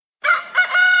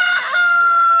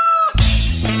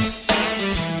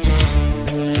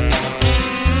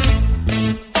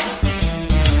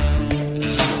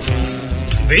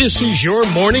This is your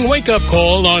morning wake-up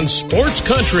call on Sports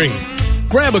Country.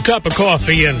 Grab a cup of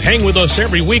coffee and hang with us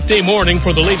every weekday morning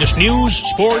for the latest news,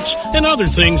 sports, and other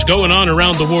things going on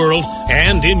around the world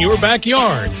and in your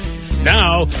backyard.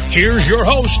 Now, here's your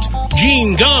host,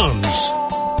 Gene Gumbs.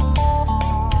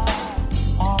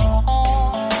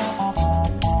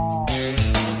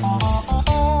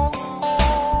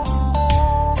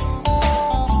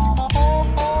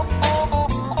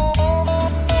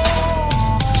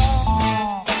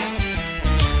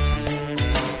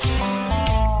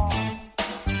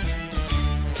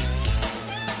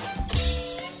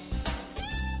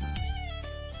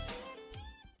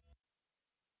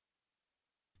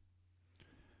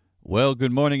 Well,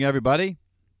 good morning, everybody.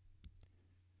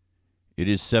 It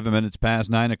is 7 minutes past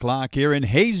 9 o'clock here in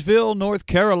Hayesville, North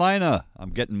Carolina.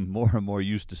 I'm getting more and more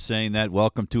used to saying that.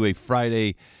 Welcome to a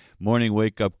Friday morning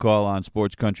wake-up call on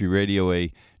Sports Country Radio.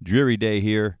 A dreary day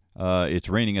here. It's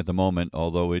raining at the moment,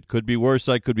 although it could be worse.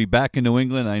 I could be back in New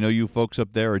England. I know you folks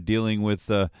up there are dealing with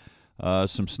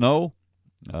some snow.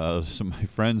 Some of my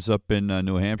friends up in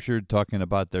New Hampshire talking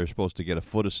about they're supposed to get a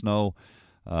foot of snow.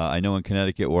 I know in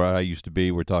Connecticut, where I used to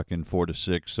be, we're talking 4 to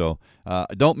 6. So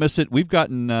don't miss it. We've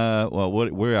gotten,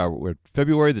 we're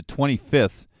February the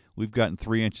 25th. We've gotten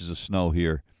 3 inches of snow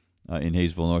here in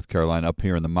Hayesville, North Carolina. Up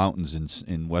here in the mountains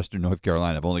in western North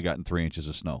Carolina, I've only gotten 3 inches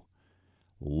of snow.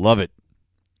 Love it.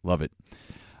 Love it.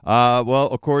 Well,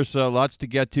 of course, lots to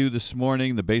get to this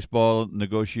morning. The baseball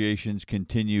negotiations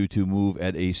continue to move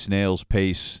at a snail's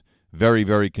pace. Very,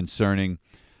 very concerning.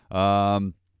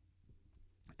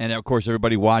 And, of course,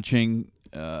 everybody watching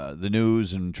the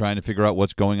news and trying to figure out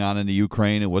what's going on in the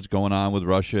Ukraine and what's going on with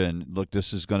Russia. And, look,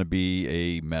 this is going to be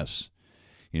a mess.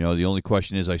 You know, the only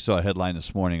question is, I saw a headline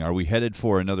this morning, are we headed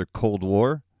for another Cold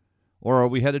War or are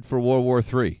we headed for World War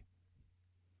III?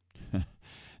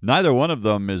 Neither one of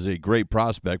them is a great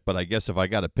prospect, but I guess if I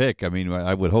got to pick, I mean,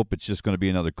 I would hope it's just going to be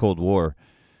another Cold War.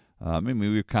 I mean,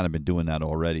 we've kind of been doing that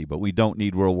already, but we don't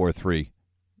need World War III.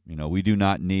 You know, we do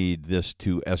not need this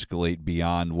to escalate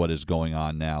beyond what is going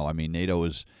on now. I mean, NATO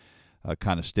is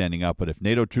kind of standing up, but if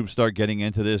NATO troops start getting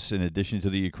into this, in addition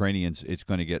to the Ukrainians, it's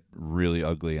going to get really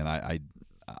ugly, and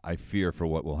I fear for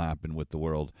what will happen with the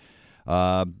world.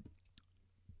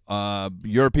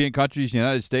 European countries, the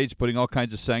United States, putting all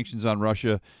kinds of sanctions on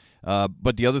Russia.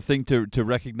 But the other thing to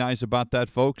recognize about that,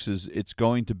 folks, is it's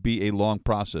going to be a long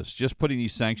process. Just putting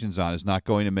these sanctions on is not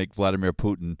going to make Vladimir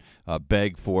Putin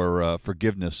beg for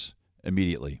forgiveness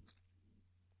immediately.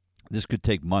 This could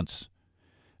take months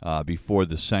before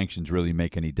the sanctions really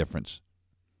make any difference.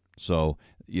 So,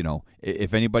 you know,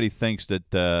 if anybody thinks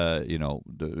that, you know,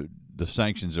 the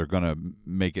sanctions are going to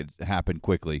make it happen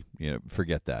quickly, you know,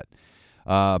 forget that.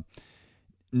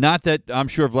 Not that I'm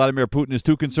sure Vladimir Putin is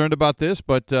too concerned about this,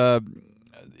 but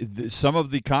some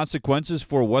of the consequences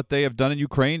for what they have done in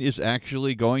Ukraine is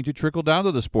actually going to trickle down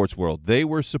to the sports world. They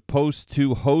were supposed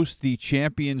to host the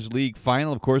Champions League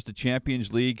final. Of course, the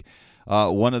Champions League,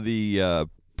 one of the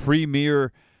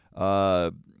premier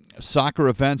soccer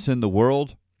events in the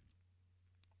world.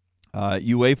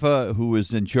 UEFA, who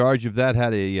was in charge of that,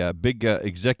 had a big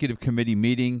executive committee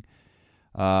meeting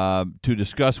to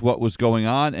discuss what was going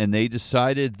on, and they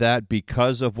decided that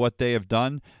because of what they have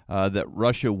done, that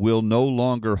Russia will no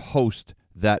longer host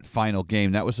that final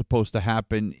game. That was supposed to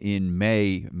happen in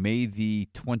May the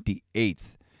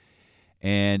 28th.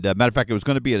 And matter of fact, it was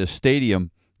going to be at a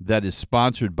stadium that is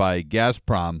sponsored by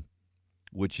Gazprom,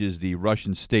 which is the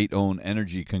Russian state-owned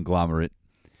energy conglomerate.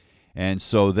 And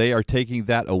so they are taking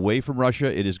that away from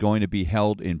Russia. It is going to be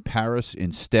held in Paris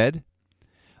instead.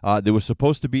 There was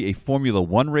supposed to be a Formula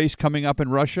One race coming up in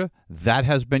Russia. That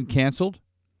has been canceled.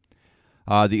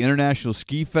 The International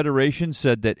Ski Federation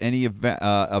said that any of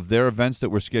their events that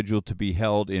were scheduled to be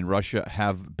held in Russia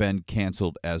have been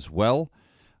canceled as well.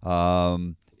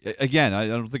 Again, I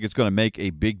don't think it's going to make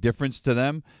a big difference to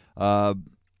them.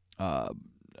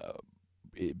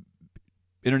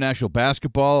 International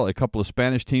basketball, a couple of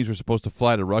Spanish teams were supposed to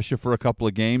fly to Russia for a couple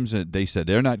of games, and they said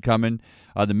they're not coming.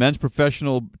 The men's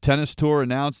professional tennis tour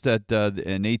announced that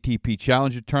an ATP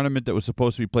Challenger tournament that was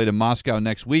supposed to be played in Moscow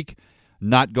next week,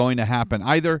 not going to happen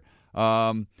either.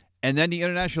 And then the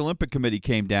International Olympic Committee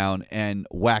came down and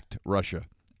whacked Russia.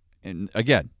 And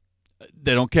again,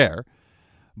 they don't care,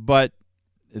 but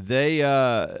they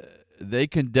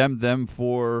condemned them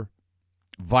for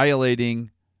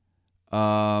violating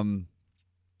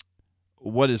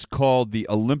what is called the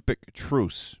Olympic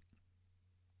truce.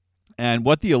 And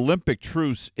what the Olympic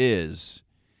truce is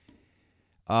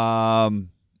the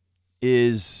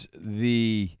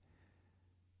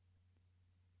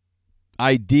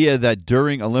idea that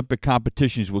during Olympic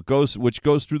competitions, which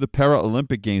goes through the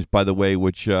Paralympic Games, by the way,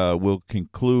 which will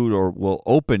conclude or will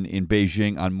open in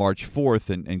Beijing on March 4th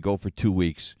and go for 2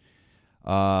 weeks,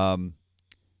 that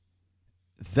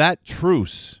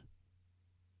truce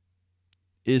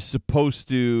is supposed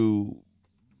to.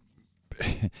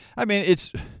 I mean,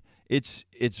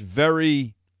 it's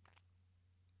very.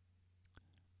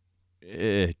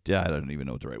 I don't even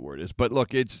know what the right word is, but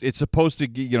look, it's supposed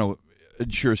to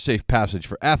ensure safe passage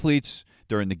for athletes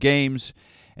during the games,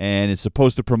 and it's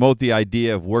supposed to promote the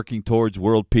idea of working towards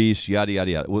world peace, yada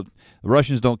yada yada. Well, the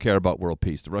Russians don't care about world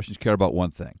peace. The Russians care about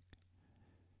one thing,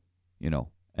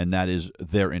 and that is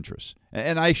their interests.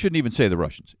 And I shouldn't even say the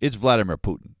Russians. It's Vladimir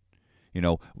Putin.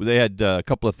 They had a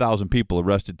couple of thousand people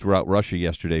arrested throughout Russia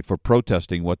yesterday for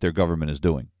protesting what their government is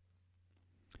doing.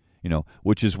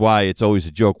 Which is why it's always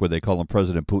a joke where they call him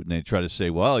President Putin. They try to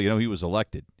say, well, he was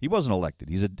elected. He wasn't elected.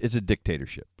 It's a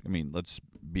dictatorship. I mean, let's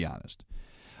be honest.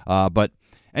 But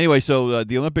anyway, so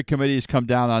the Olympic Committee has come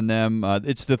down on them.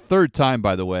 It's the third time,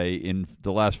 by the way, in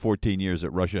the last 14 years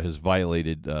that Russia has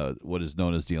violated what is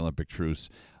known as the Olympic truce.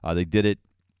 They did it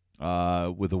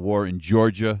with the war in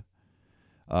Georgia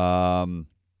during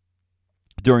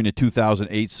the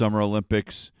 2008 Summer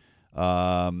Olympics.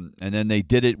 And then they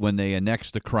did it when they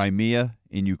annexed the Crimea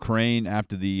in Ukraine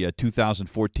after the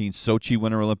 2014 Sochi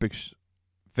Winter Olympics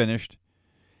finished.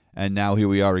 And now here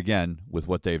we are again with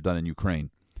what they've done in Ukraine.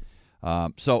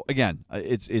 So, again,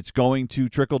 it's going to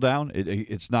trickle down.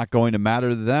 It's not going to matter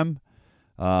to them,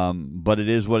 but it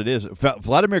is what it is.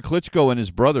 Vladimir Klitschko and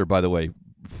his brother, by the way,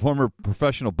 former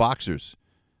professional boxers,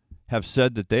 have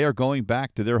said that they are going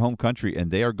back to their home country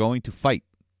and they are going to fight.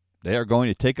 They are going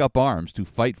to take up arms to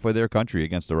fight for their country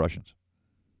against the Russians.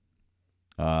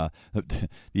 The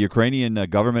Ukrainian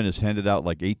government has handed out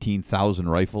like 18,000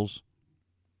 rifles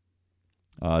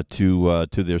to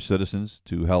their citizens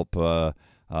to help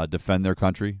defend their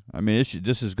country. I mean,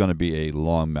 this is going to be a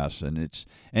long mess, and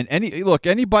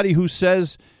anybody who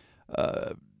says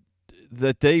that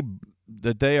they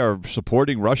are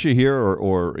supporting Russia here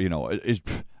or I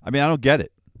don't get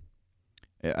it.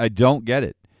 I don't get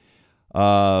it.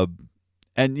 And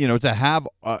to have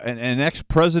an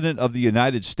ex-president of the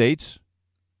United States,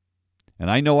 and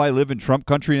I know I live in Trump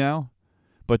country now,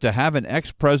 but to have an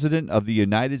ex-president of the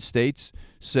United States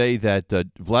say that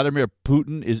Vladimir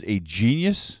Putin is a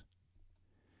genius,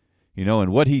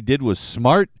 and what he did was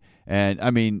smart, and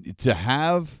I mean to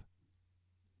have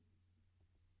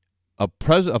a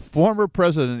former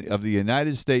president of the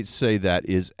United States say that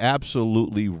is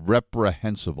absolutely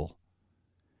reprehensible.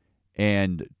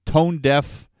 And tone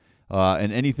deaf,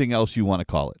 and anything else you want to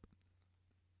call it.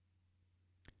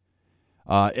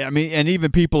 And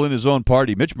even people in his own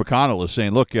party, Mitch McConnell is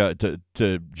saying, "Look, to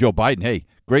Joe Biden, hey,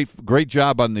 great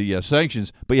job on the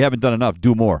sanctions, but you haven't done enough.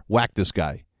 Do more. Whack this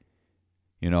guy."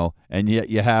 And yet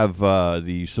you have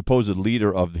the supposed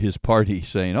leader of his party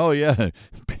saying, "Oh yeah,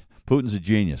 Putin's a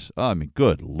genius." Oh, I mean,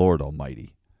 good Lord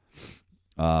Almighty.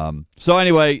 So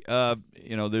anyway,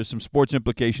 there's some sports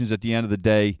implications at the end of the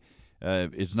day.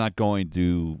 It's not going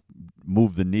to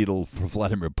move the needle for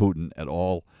Vladimir Putin at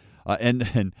all.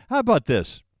 And how about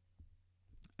this?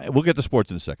 We'll get to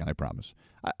sports in a second, I promise.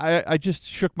 I just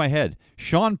shook my head.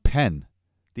 Sean Penn,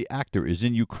 the actor, is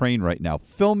in Ukraine right now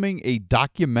filming a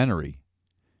documentary.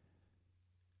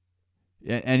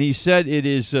 And he said it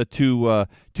is to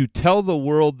tell the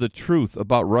world the truth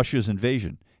about Russia's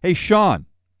invasion. Hey, Sean,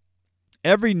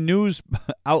 every news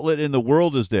outlet in the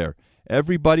world is there.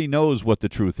 Everybody knows what the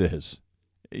truth is.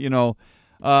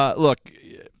 Look,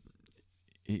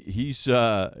 he's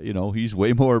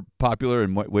way more popular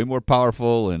and way more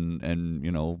powerful, and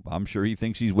I'm sure he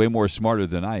thinks he's way more smarter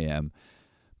than I am.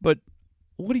 But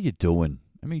what are you doing?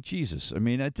 I mean, Jesus. I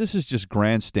mean, this is just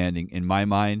grandstanding in my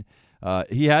mind.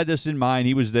 He had this in mind.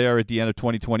 He was there at the end of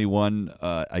 2021,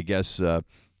 I guess,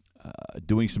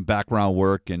 doing some background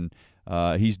work, and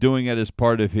he's doing it as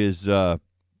part of his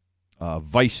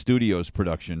Vice Studios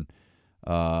production.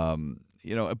 But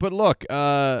look,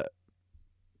 so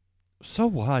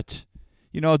what?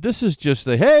 This is just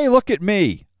hey, look at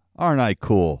me. Aren't I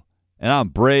cool? And I'm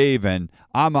brave, and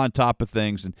I'm on top of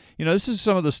things. And, this is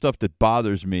some of the stuff that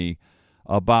bothers me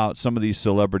about some of these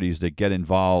celebrities that get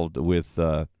involved with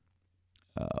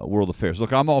world affairs.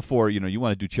 Look, I'm all for, you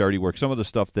want to do charity work. Some of the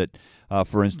stuff that,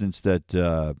 for instance,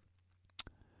 that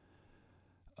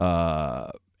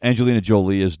Angelina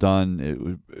Jolie has done, it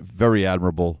was very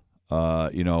admirable.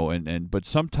 But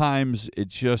sometimes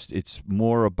it's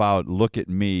more about look at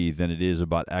me than it is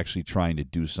about actually trying to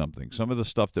do something. Some of the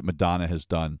stuff that Madonna has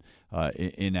done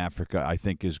in Africa, I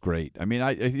think, is great. I mean,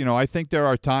 I think there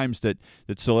are times that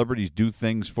celebrities do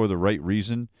things for the right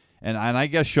reason, and I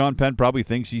guess Sean Penn probably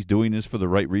thinks he's doing this for the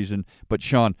right reason. But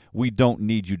Sean, we don't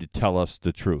need you to tell us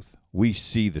the truth. We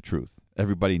see the truth.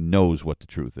 Everybody knows what the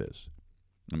truth is.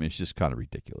 I mean, it's just kind of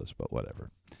ridiculous, but whatever.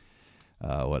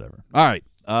 Whatever. All right.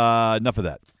 Enough of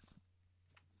that.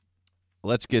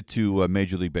 Let's get to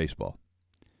Major League Baseball.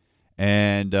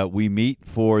 And we meet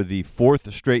for the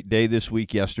fourth straight day this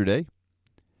week yesterday.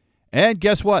 And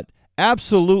guess what?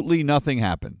 Absolutely nothing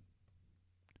happened.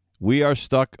 We are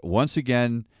stuck once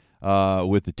again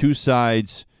with the two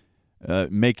sides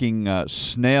making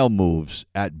snail moves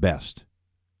at best.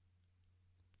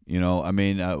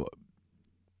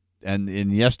 And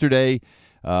in yesterday,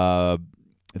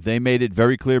 they made it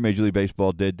very clear, Major League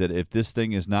Baseball did, that if this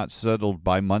thing is not settled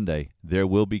by Monday, there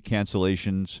will be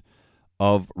cancellations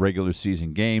of regular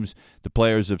season games. The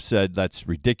players have said that's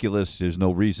ridiculous. There's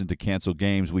no reason to cancel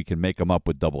games. We can make them up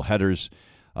with doubleheaders.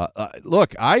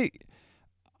 Look, I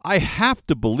have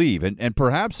to believe, and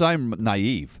perhaps I'm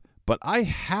naive, but I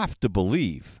have to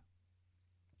believe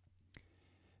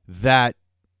that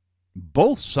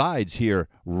both sides here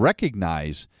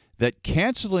recognize that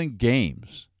canceling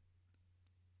games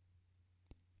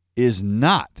is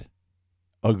not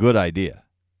a good idea.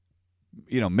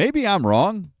 Maybe I'm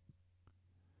wrong,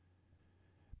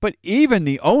 but even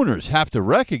the owners have to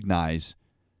recognize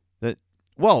that,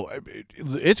 well,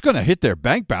 it's going to hit their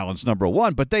bank balance, number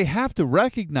one, but they have to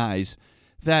recognize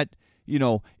that,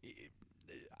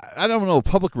 I don't know if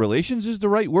public relations is the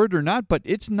right word or not, but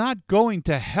it's not going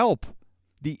to help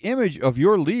the image of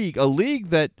your league, a league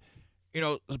that,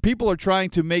 people are trying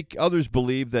to make others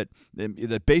believe that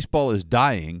baseball is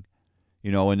dying,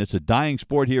 and it's a dying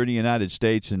sport here in the United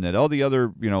States, and that all the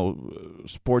other,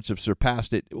 sports have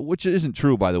surpassed it, which isn't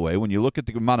true, by the way. When you look at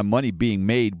the amount of money being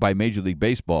made by Major League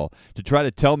Baseball, to try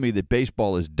to tell me that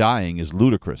baseball is dying is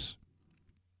ludicrous.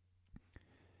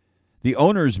 The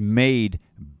owners made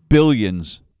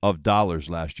billions of dollars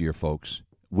last year, folks,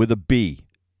 with a B,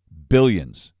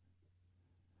 billions.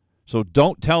 So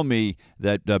don't tell me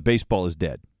that baseball is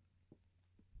dead.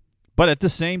 But at the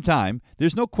same time,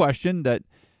 there's no question that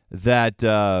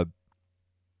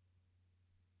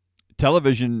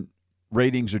television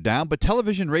ratings are down, but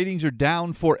television ratings are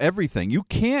down for everything. You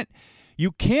can't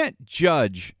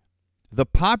judge the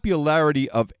popularity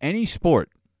of any sport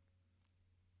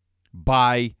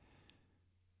by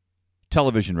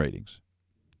television ratings.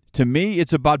 To me,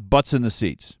 it's about butts in the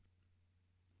seats.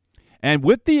 And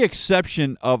with the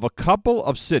exception of a couple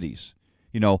of cities,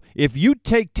 if you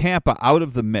take Tampa out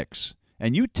of the mix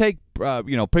and you take,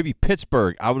 maybe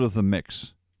Pittsburgh out of the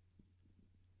mix,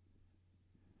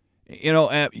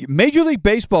 Major League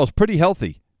Baseball is pretty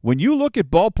healthy. When you look at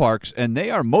ballparks and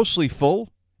they are mostly full,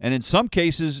 and in some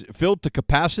cases filled to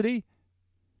capacity,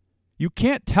 you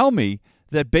can't tell me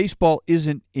that baseball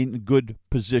isn't in good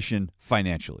position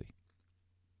financially.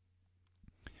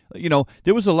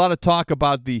 There was a lot of talk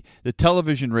about the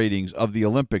television ratings of the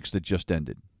Olympics that just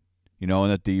ended, and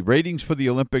that the ratings for the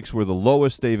Olympics were the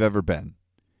lowest they've ever been,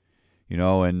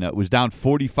 and it was down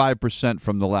 45%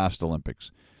 from the last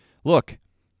Olympics. Look,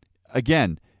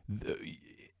 again,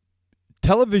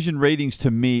 television ratings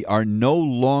to me are no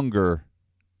longer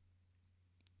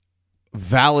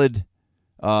valid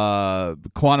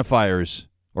quantifiers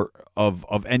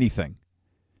of anything.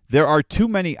 There are too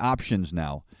many options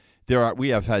now. We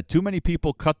have had too many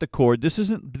people cut the cord. This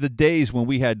isn't the days when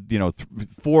we had,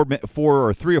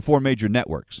 three or four major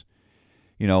networks.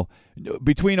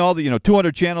 Between all the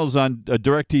 200 channels on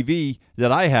DirecTV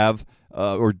that I have,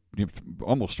 or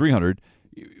almost 300.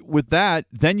 With that,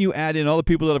 then you add in all the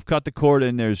people that have cut the cord,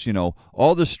 and there's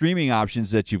all the streaming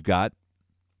options that you've got.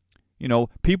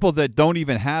 People that don't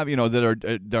even have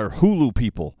that are Hulu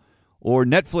people, or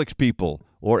Netflix people,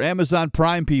 or Amazon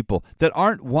Prime people that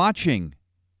aren't watching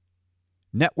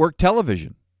network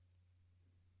television.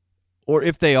 Or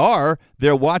if they are,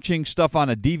 they're watching stuff on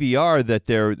a DVR that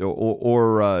they're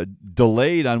or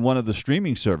delayed on one of the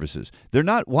streaming services. They're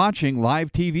not watching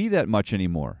live TV that much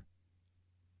anymore.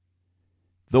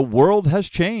 The world has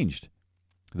changed.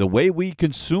 The way we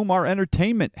consume our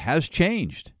entertainment has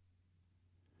changed.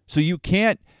 So you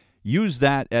can't use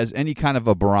that as any kind of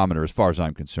a barometer as far as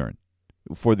I'm concerned.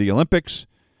 For the Olympics,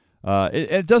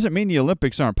 it doesn't mean the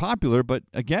Olympics aren't popular, but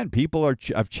again, people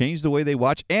have changed the way they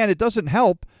watch, and it doesn't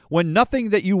help when nothing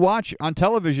that you watch on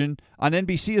television on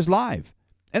NBC is live.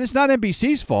 And it's not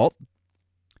NBC's fault.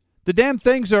 The damn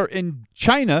things are in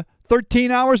China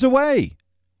 13 hours away.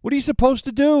 What are you supposed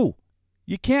to do?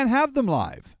 You can't have them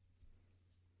live.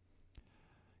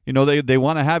 You know, they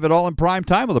want to have it all in prime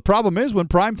time. Well, the problem is when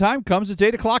prime time comes, it's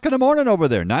 8 o'clock in the morning over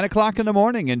there, 9 o'clock in the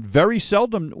morning, and very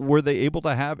seldom were they able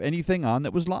to have anything on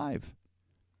that was live.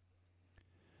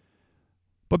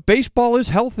 But baseball is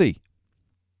healthy.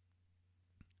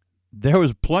 There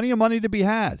was plenty of money to be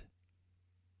had.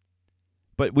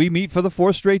 But we meet for the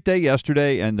fourth straight day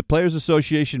yesterday, and the Players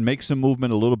Association makes some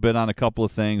movement a little bit on a couple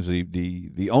of things.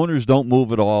 The owners don't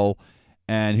move at all,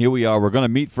 and here we are. We're going to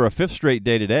meet for a fifth straight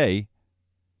day today.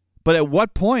 But at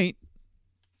what point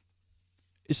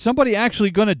is somebody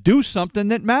actually going to do something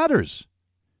that matters?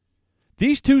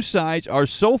 These two sides are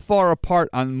so far apart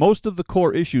on most of the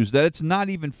core issues that it's not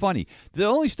even funny. The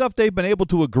only stuff they've been able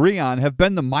to agree on have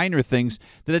been the minor things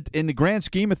that, in the grand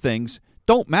scheme of things,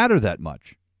 don't matter that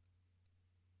much.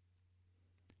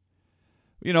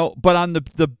 You know, but on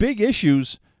the big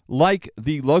issues like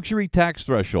the luxury tax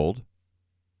threshold,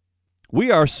 we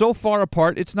are so far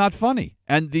apart, it's not funny.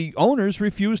 And the owners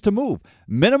refuse to move.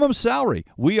 Minimum salary,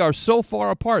 we are so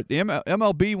far apart. The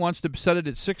MLB wants to set it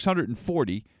at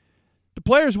 $640. The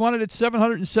players want it at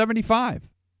 $775.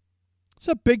 It's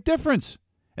a big difference.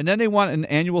 And then they want an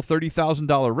annual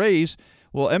 $30,000 raise.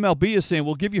 Well, MLB is saying,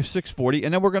 we'll give you $640,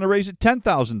 and then we're going to raise it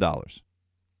 $10,000.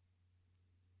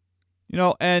 You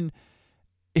know, and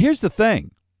here's the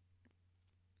thing.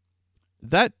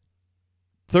 That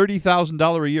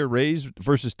 $30,000 a year raise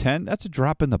versus 10, that's a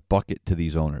drop in the bucket to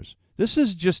these owners. This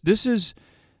is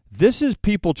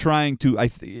people trying to,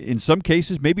 in some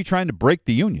cases, maybe trying to break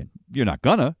the union. You're not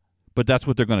gonna, but that's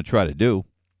what they're going to try to do.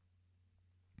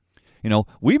 You know,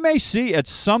 we may see at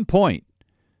some point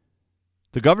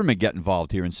the government get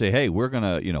involved here and say, hey, we're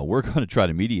going to try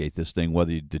to mediate this thing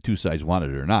whether the two sides want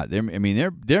it or not.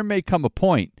 There may come a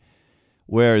point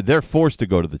where they're forced to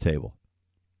go to the table.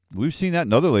 We've seen that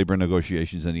in other labor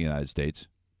negotiations in the United States.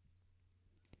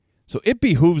 So it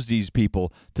behooves these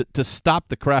people to stop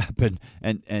the crap and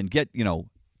get,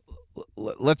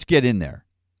 let's get in there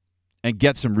and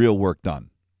get some real work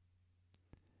done.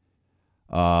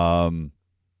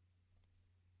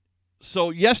 So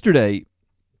yesterday,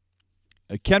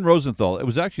 Ken Rosenthal, it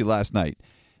was actually last night,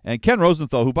 and Ken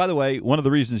Rosenthal, who, by the way, one of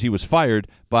the reasons he was fired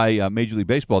by Major League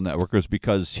Baseball Network was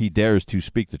because he dares to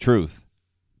speak the truth,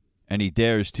 and he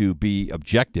dares to be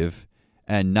objective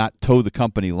and not toe the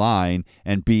company line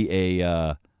and be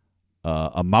a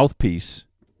mouthpiece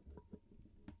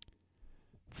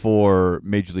for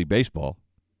Major League Baseball.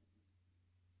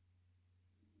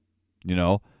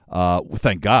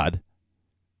 Thank God.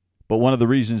 But one of the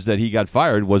reasons that he got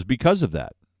fired was because of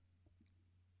that.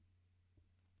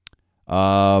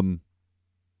 Well,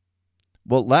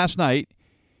 last night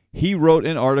he wrote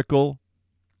an article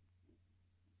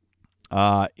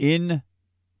in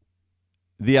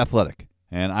The Athletic,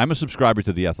 and I'm a subscriber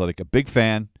to The Athletic, a big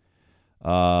fan.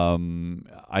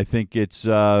 I think it's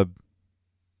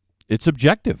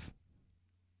objective,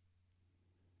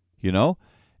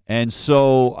 and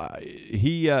so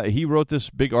he wrote this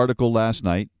big article last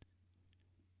night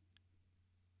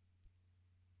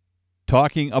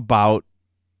talking about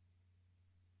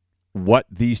what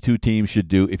these two teams should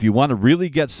do. If you want to really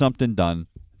get something done,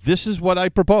 this is what I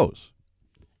propose.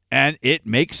 And it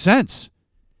makes sense.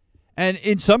 And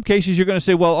in some cases, you're going to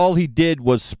say, well, all he did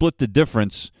was split the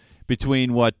difference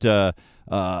between what the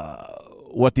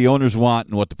owners want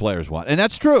and what the players want. And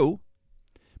that's true.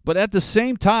 But at the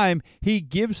same time, he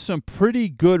gives some pretty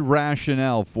good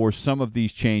rationale for some of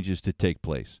these changes to take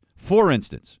place. For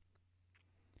instance,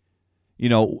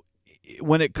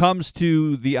 when it comes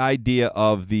to the idea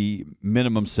of the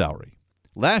minimum salary.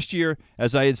 Last year,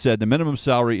 as I had said, the minimum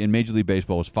salary in Major League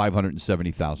Baseball was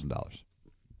 $570,000.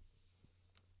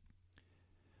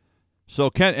 So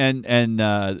Ken and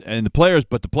the players,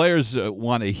 but the players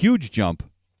want a huge jump.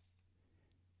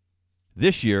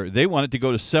 This year, they want it to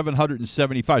go to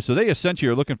 $775,000. So they essentially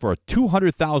are looking for a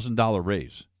 $200,000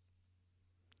 raise.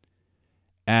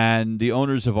 And the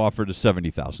owners have offered a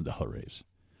 $70,000 raise.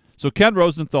 So Ken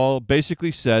Rosenthal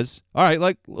basically says, all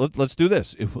right, let's do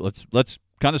this. Let's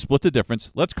kind of split the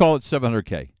difference. Let's call it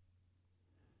 $700K.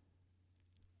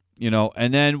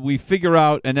 And then we figure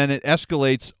out, and then it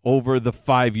escalates over the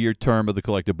 5-year term of the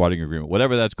collective bargaining agreement,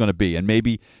 whatever that's going to be. And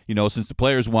maybe, since the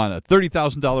players want a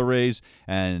 $30,000 raise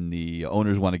and the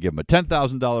owners want to give them a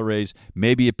 $10,000 raise,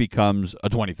 maybe it becomes a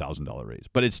 $20,000 raise.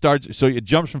 But it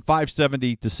jumps from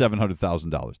 $570,000 to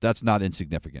 $700,000. That's not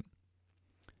insignificant.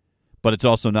 But it's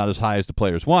also not as high as the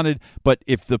players wanted. But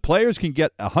if the players can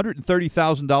get a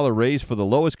 $130,000 raise for the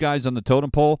lowest guys on the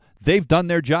totem pole, they've done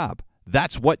their job.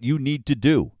 That's what you need to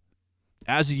do.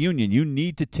 as a union, you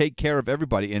need to take care of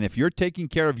everybody. And if you're taking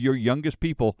care of your youngest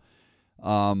people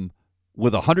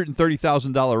with a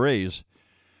 $130,000 raise,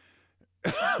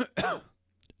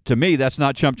 to me, that's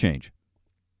not chump change.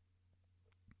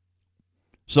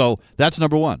 So that's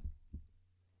number one.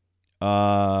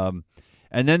 And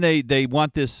then they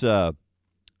want this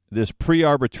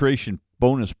pre-arbitration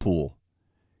bonus pool,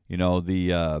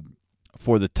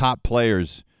 for the top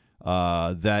players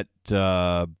that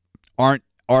aren't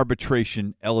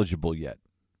arbitration eligible yet.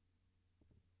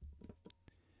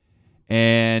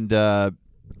 And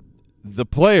the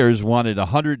players wanted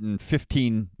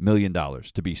 $115 million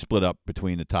to be split up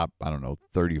between the top,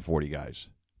 30 or 40 guys.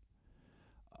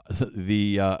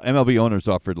 The MLB owners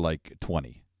offered like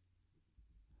 20.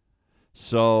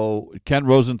 So Ken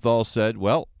Rosenthal said,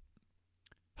 well,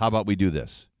 how about we do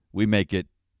this? We make it,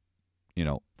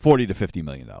 $40 to $50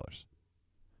 million.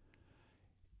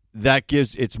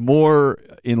 It's more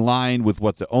in line with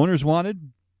what the owners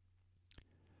wanted,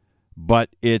 but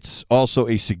it's also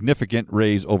a significant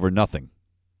raise over nothing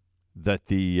that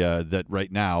that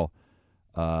right now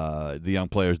the young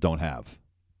players don't have.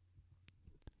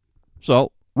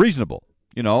 So reasonable,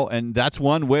 and that's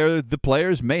one where the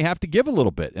players may have to give a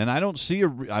little bit, and I don't see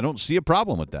a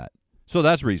problem with that. So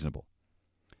that's reasonable.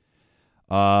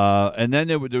 And then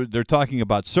they're talking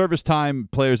about service time,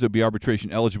 players that would be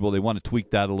arbitration eligible. They want to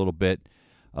tweak that a little bit.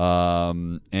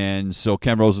 And so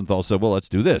Ken Rosenthal said, well, let's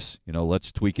do this.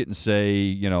 Let's tweak it and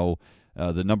say,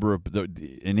 the number of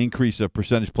an increase of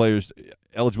percentage players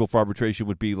eligible for arbitration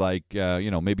would be like,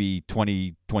 maybe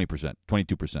 20%,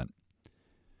 22%.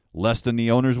 Less than the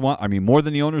owners more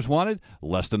than the owners wanted,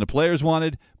 less than the players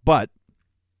wanted, but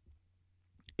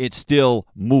it's still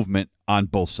movement on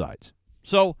both sides.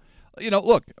 So,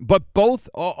 look, but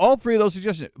all three of those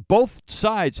suggestions, both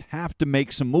sides have to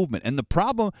make some movement. And the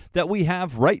problem that we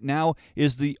have right now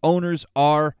is the owners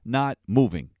are not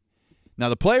moving. Now,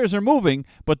 the players are moving,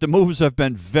 but the moves have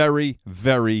been very,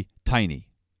 very tiny.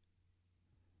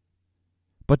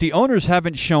 But the owners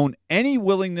haven't shown any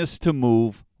willingness to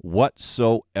move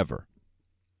whatsoever.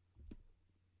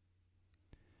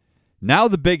 Now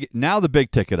the big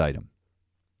ticket item,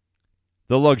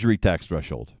 the luxury tax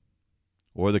threshold,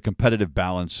 or the competitive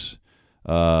balance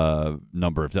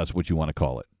number, if that's what you want to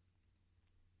call it.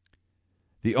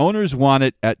 The owners want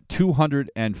it at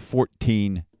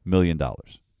 $214 million.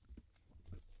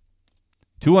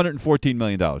 $214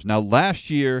 million. Now, last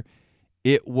year,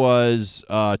 it was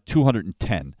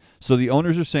 $210. So the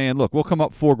owners are saying, look, we'll come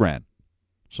up $4,000.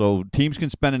 So teams can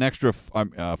spend an extra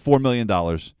 $4 million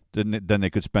than they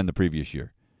could spend the previous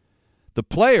year. The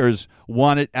players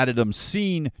want it at an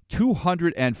obscene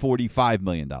 $245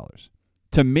 million.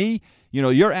 To me,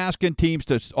 you're asking teams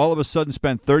to all of a sudden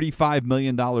spend $35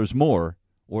 million more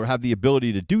or have the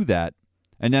ability to do that.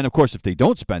 And then, of course, if they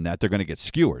don't spend that, they're going to get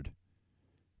skewered.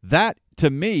 That, to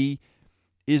me,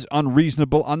 is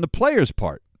unreasonable on the players'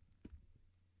 part.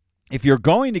 If you're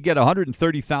going to get a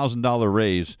 $130,000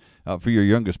 raise for your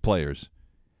youngest players,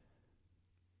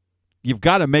 you've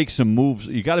got to make some moves.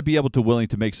 You've got to be able to willing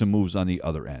to make some moves on the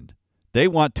other end. They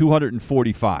want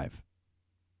 $245.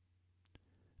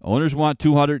 Owners want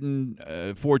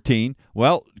 $214.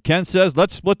 Well, Ken says,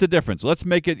 let's split the difference. Let's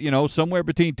make it, somewhere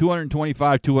between $225,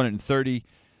 $230,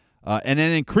 and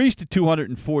then increase to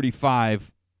 $245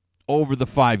 over the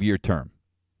 5-year term.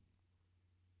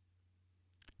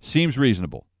 Seems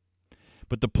reasonable.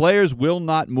 But the players will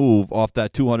not move off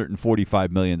that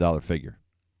 $245 million figure.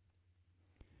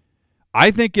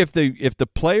 I think if the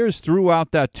players threw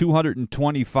out that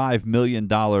 $225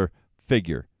 million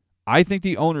figure, I think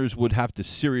the owners would have to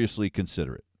seriously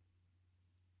consider it.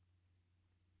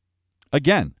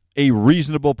 Again, a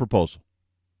reasonable proposal.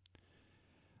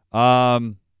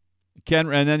 Ken,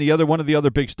 and then one of the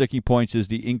other big sticking points is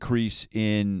the increase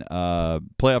in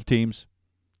playoff teams.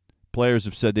 Players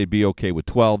have said they'd be okay with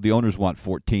 12. The owners want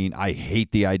 14. I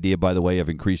hate the idea, by the way, of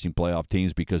increasing playoff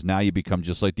teams because now you become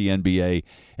just like the NBA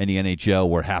and the NHL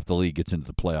where half the league gets into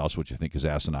the playoffs, which I think is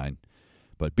asinine.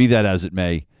 But be that as it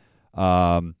may,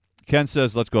 Ken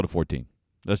says let's go to 14.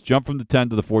 Let's jump from the 10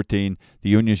 to the 14. The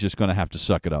union's just going to have to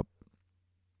suck it up.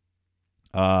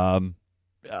 I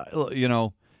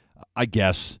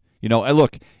guess.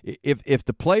 Look, if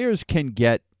the players can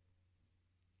get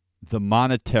the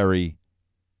monetary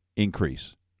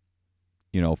increase,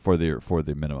 for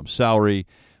the minimum salary,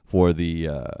 for the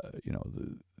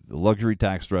luxury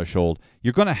tax threshold,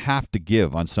 you're going to have to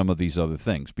give on some of these other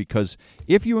things because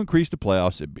if you increase the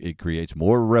playoffs, it creates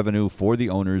more revenue for the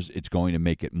owners. It's going to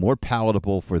make it more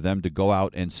palatable for them to go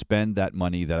out and spend that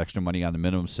money, that extra money, on the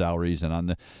minimum salaries and on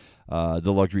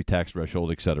the luxury tax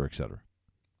threshold, et cetera, et cetera.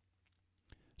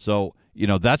 So,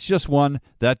 that's just one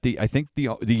that I think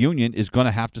the union is going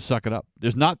to have to suck it up.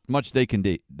 There's not much they can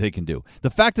do.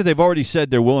 The fact that they've already said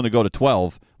they're willing to go to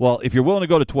 12, well, if you're willing to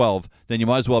go to 12, then you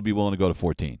might as well be willing to go to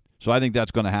 14. So I think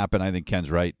that's going to happen. I think Ken's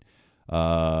right.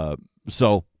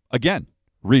 So, again,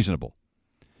 reasonable.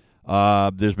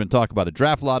 There's been talk about a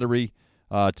draft lottery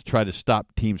to try to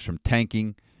stop teams from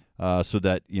tanking so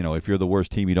that, if you're the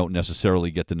worst team, you don't necessarily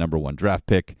get the number one draft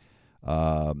pick.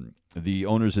 The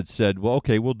owners had said, well,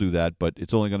 okay, we'll do that, but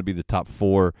it's only going to be the top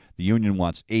 4. The union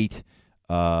wants 8.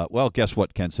 Well, guess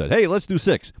what Ken said? Hey, let's do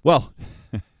 6. Well,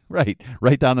 right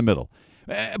down the middle.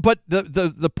 But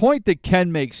the point that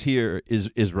Ken makes here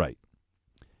is right.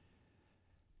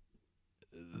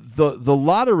 The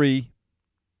lottery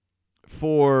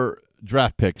for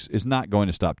draft picks is not going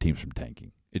to stop teams from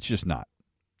tanking. It's just not.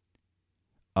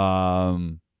 Now,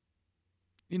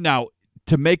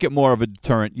 to make it more of a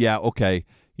deterrent, yeah, okay,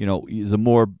 the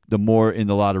more in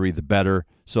the lottery, the better.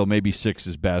 So maybe 6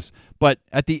 is best. But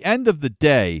at the end of the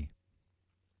day,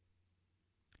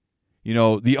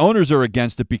 the owners are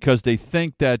against it because they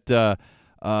think that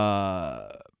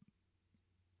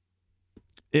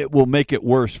it will make it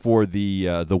worse for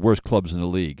the worst clubs in the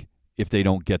league if they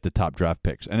don't get the top draft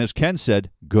picks. And as Ken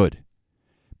said, good.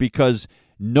 Because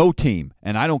no team,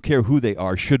 and I don't care who they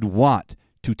are, should want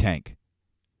to tank.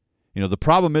 The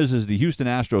problem is the Houston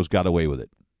Astros got away with it,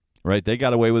 right? They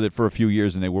got away with it for a few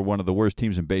years, and they were one of the worst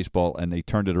teams in baseball, and they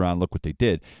turned it around. Look what they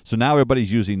did. So now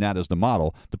everybody's using that as the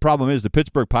model. The problem is the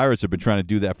Pittsburgh Pirates have been trying to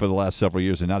do that for the last several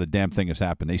years, and not a damn thing has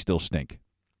happened. They still stink.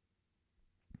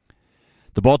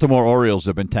 The Baltimore Orioles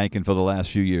have been tanking for the last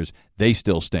few years. They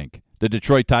still stink. The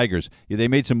Detroit Tigers, they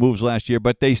made some moves last year,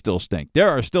 but they still stink. There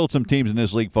are still some teams in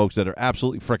this league, folks, that are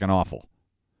absolutely freaking awful.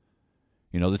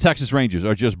 The Texas Rangers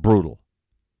are just brutal.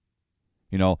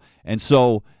 And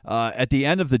so at the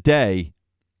end of the day,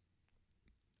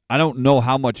 I don't know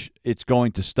how much it's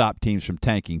going to stop teams from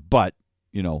tanking, but,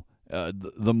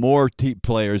 the more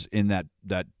players in that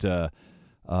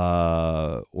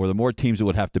or the more teams that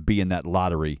would have to be in that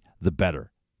lottery, the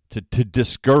better to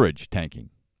discourage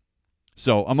tanking.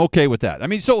 So I'm okay with that. I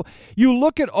mean, so you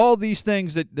look at all these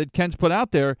things that Ken's put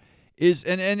out there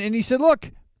and he said,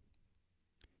 look,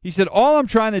 all I'm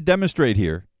trying to demonstrate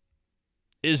here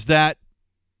is that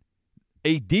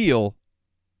a deal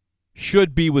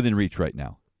should be within reach right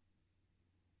now.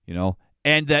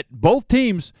 And that both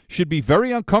teams should be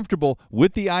very uncomfortable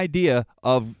with the idea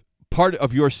of part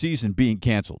of your season being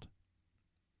canceled.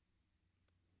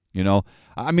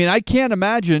 I mean, I can't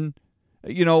imagine,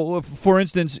 for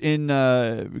instance,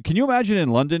 can you imagine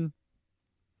in London,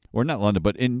 or not London,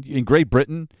 but in Great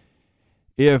Britain,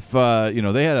 if,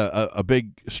 they had a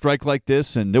big strike like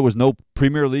this and there was no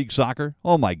Premier League soccer?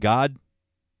 Oh, my God.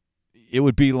 It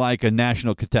would be like a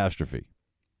national catastrophe.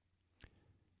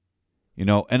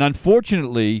 And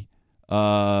unfortunately,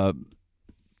 a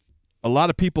lot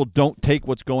of people don't take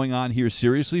what's going on here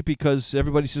seriously because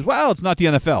everybody says, well, it's not the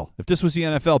NFL. If this was the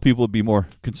NFL, people would be more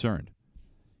concerned.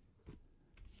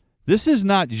 This is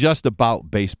not just about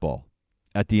baseball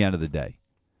at the end of the day.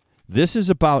 This is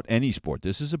about any sport.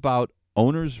 This is about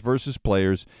owners versus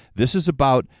players. This is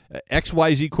about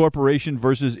XYZ Corporation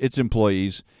versus its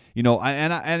employees.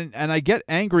 And I get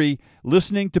angry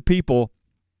listening to people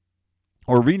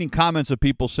or reading comments of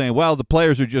people saying, well, the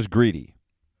players are just greedy.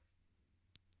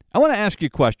 I want to ask you a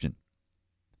question.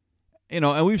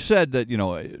 And we've said that,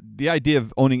 the idea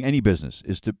of owning any business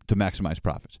is to maximize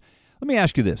profits. Let me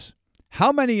ask you this.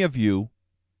 How many of you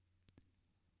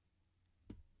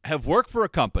have worked for a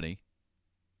company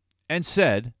and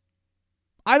said,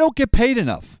 I don't get paid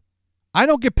enough. I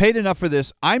don't get paid enough for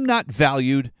this. I'm not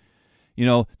valued.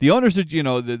 The owners are,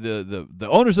 the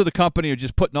owners of the company are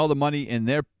just putting all the money in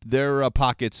their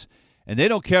pockets, and they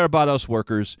don't care about us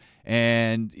workers,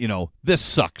 and, this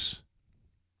sucks.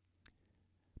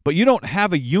 But you don't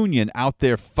have a union out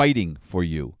there fighting for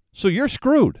you, so you're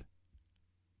screwed.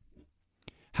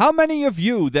 How many of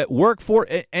you that work for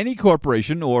any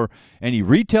corporation or any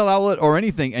retail outlet or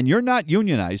anything, and you're not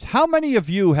unionized, how many of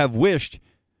you have wished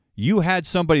you had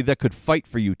somebody that could fight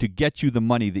for you to get you the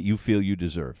money that you feel you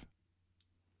deserve?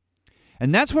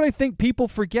 And that's what I think people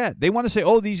forget. They want to say,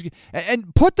 oh, these,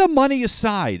 and put the money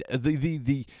aside,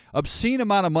 the obscene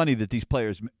amount of money that these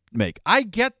players make. I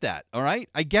get that, all right?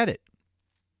 I get it.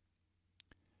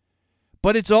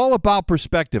 But it's all about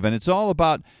perspective, and it's all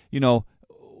about,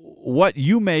 what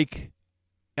you make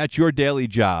at your daily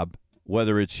job,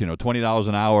 whether it's, $20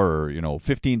 an hour or,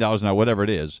 $15 an hour, whatever it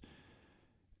is.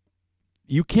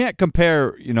 You can't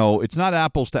compare, it's not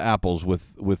apples to apples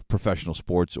with professional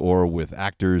sports or with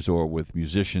actors or with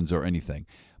musicians or anything.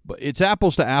 But it's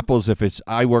apples to apples if it's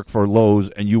I work for Lowe's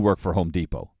and you work for Home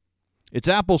Depot. It's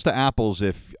apples to apples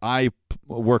if I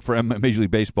work for Major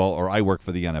League Baseball or I work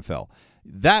for the NFL.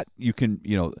 That you can,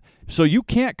 so you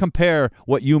can't compare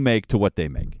what you make to what they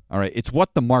make. All right, it's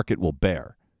what the market will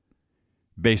bear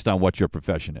based on what your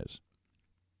profession is.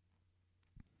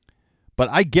 But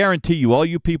I guarantee you, all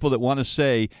you people that want to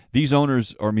say these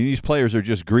owners or these players are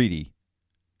just greedy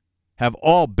have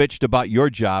all bitched about your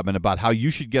job and about how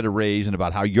you should get a raise and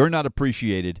about how you're not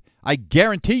appreciated. I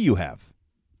guarantee you have.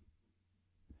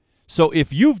 So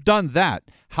if you've done that,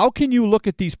 how can you look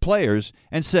at these players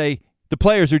and say the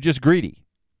players are just greedy?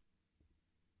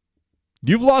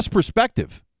 You've lost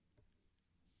perspective.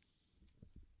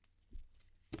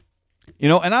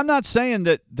 And I'm not saying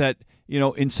that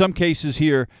in some cases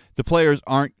here, the players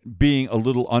aren't being a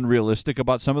little unrealistic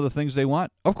about some of the things they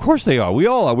want. Of course they are. We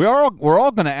all are. We're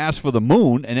all going to ask for the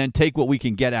moon and then take what we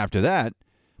can get after that.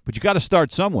 But you got to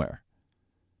start somewhere.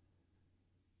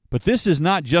 But this is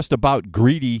not just about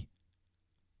greedy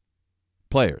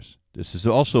players. This is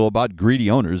also about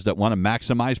greedy owners that want to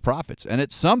maximize profits. And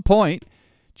at some point,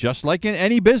 just like in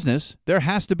any business, there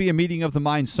has to be a meeting of the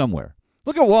minds somewhere.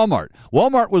 Look at Walmart.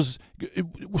 Walmart was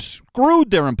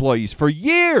screwed their employees for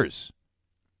years.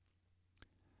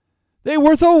 They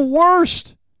were the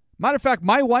worst. Matter of fact,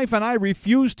 my wife and I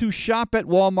refuse to shop at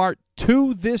Walmart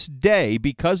to this day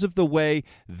because of the way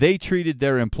they treated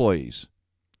their employees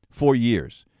for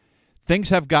years. Things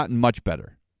have gotten much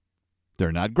better.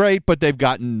 They're not great, but they've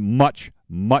gotten much,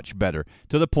 much better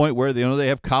to the point where they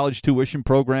have college tuition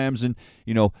programs and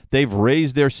they've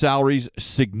raised their salaries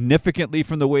significantly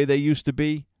from the way they used to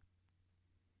be.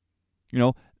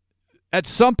 At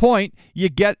some point you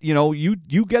get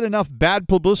you get enough bad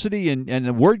publicity and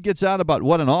the word gets out about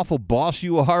what an awful boss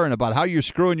you are and about how you're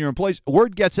screwing your employees.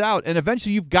 Word gets out and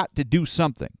eventually you've got to do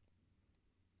something.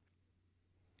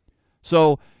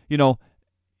 So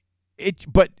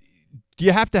but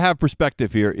you have to have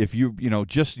perspective here. If you're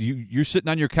sitting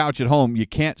on your couch at home, you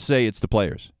can't say it's the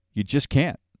players. You just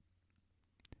can't.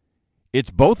 It's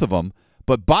both of them,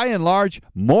 but by and large,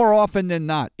 more often than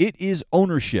not, it is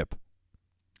ownership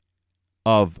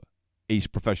of a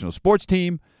professional sports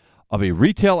team, of a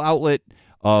retail outlet,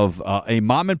 of a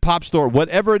mom and pop store,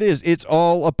 whatever it is. It's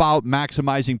all about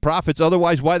maximizing profits.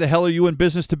 Otherwise, why the hell are you in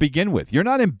business to begin with? You're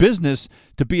not in business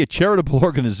to be a charitable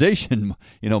organization,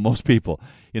 most people.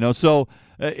 So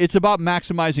it's about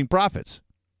maximizing profits.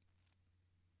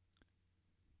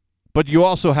 But you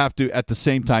also have to, at the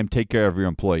same time, take care of your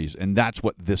employees, and that's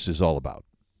what this is all about.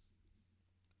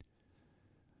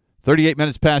 38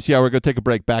 minutes past the hour. We're going to take a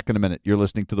break. Back in a minute. You're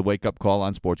listening to the Wake Up Call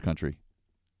on Sports Country.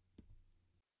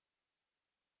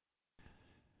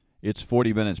 It's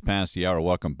 40 minutes past the hour.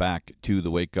 Welcome back to the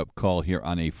Wake Up Call here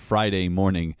on a Friday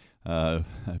morning. I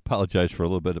apologize for a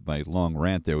little bit of my long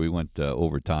rant there. We went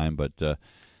overtime, but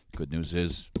good news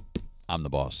is I'm the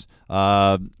boss.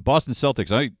 Boston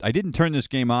Celtics. I didn't turn this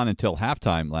game on until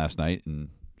halftime last night, and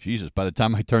Jesus, by the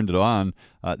time I turned it on,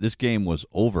 this game was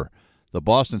over. The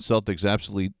Boston Celtics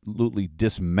absolutely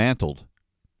dismantled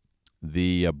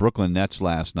the Brooklyn Nets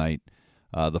last night.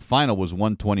 The final was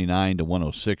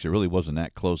 129-106. It really wasn't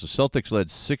that close. The Celtics led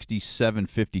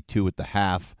 67-52 at the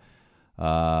half,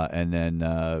 and then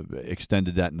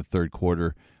extended that in the third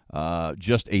quarter.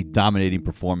 Just a dominating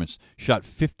performance. Shot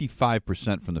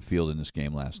 55% from the field in this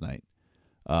game last night.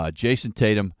 Jason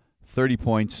Tatum, 30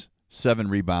 points, 7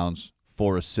 rebounds,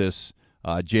 4 assists.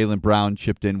 Jaylen Brown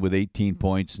chipped in with 18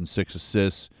 points and 6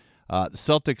 assists. The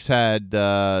Celtics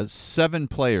had 7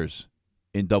 players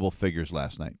in double figures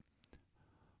last night.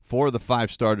 4 of the 5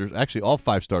 starters, actually all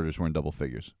 5 starters were in double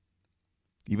figures.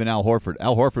 Even Al Horford.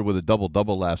 Al Horford with a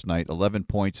double-double last night, 11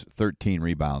 points, 13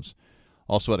 rebounds.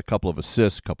 Also had a couple of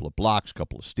assists, a couple of blocks, a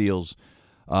couple of steals.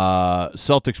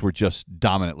 Celtics were just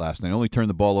dominant last night. Only turned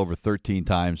the ball over 13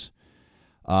 times.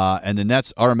 And the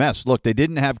Nets are a mess. Look, they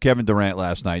didn't have Kevin Durant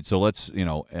last night, so let's,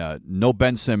 no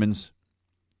Ben Simmons.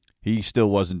 He still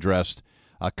wasn't dressed.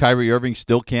 Kyrie Irving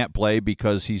still can't play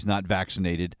because he's not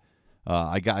vaccinated.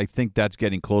 I think that's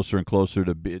getting closer and closer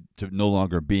to no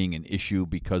longer being an issue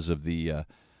because of the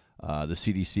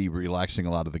CDC relaxing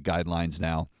a lot of the guidelines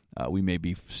now. We may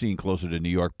be seeing closer to New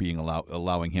York being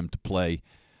allowing him to play.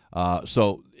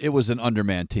 So it was an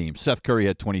undermanned team. Seth Curry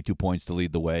had 22 points to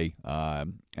lead the way,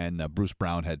 and Bruce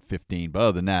Brown had 15. But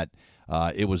other than that,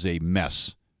 it was a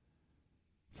mess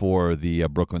for the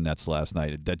Brooklyn Nets last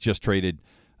night. That just traded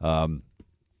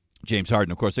James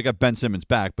Harden. Of course, they got Ben Simmons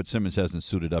back, but Simmons hasn't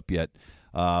suited up yet.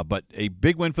 But a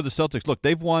big win for the Celtics. Look,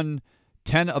 they've won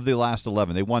 10 of the last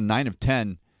 11. They won 9 of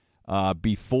 10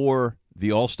 before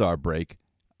the All-Star break.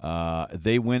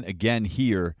 They win again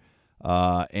here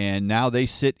and now they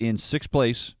sit in sixth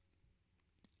place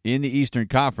in the Eastern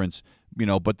Conference.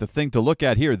 But the thing to look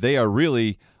at here, they are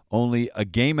really only a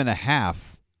game and a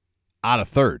half out of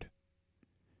third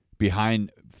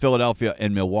behind Philadelphia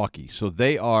and Milwaukee. So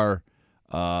they are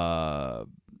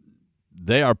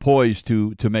poised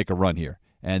to make a run here.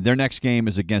 And their next game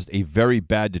is against a very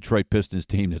bad Detroit Pistons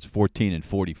team that's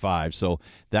 14-45. So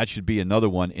that should be another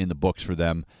one in the books for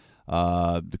them.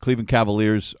 The Cleveland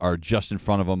Cavaliers are just in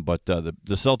front of them, but the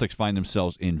Celtics find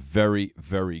themselves in very,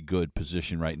 very good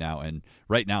position right now. And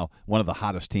right now, one of the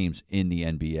hottest teams in the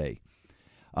NBA.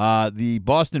 The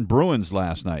Boston Bruins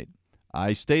last night.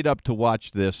 I stayed up to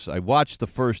watch this. I watched the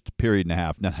first period and a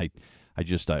half. Then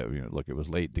look, it was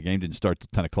late. The game didn't start till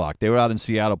 10 o'clock. They were out in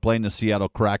Seattle playing the Seattle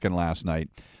Kraken last night.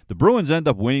 The Bruins end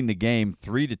up winning the game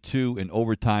 3-2 in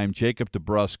overtime. Jacob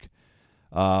DeBrusk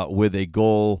with a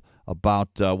goal about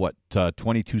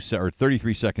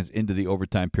 33 seconds into the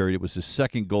overtime period. It was his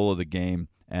second goal of the game,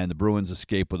 and the Bruins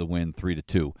escape with a win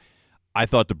 3-2. I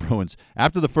thought the Bruins,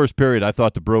 after the first period,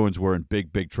 were in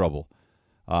big, big trouble.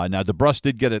 Now, DeBrusk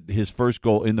did get his first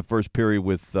goal in the first period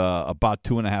with about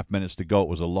 2.5 minutes to go. It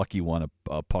was a lucky one,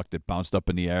 a puck that bounced up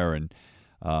in the air and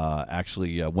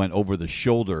actually went over the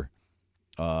shoulder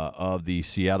of the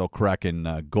Seattle Kraken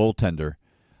goaltender.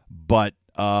 But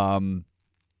the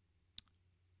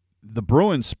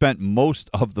Bruins spent most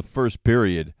of the first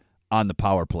period on the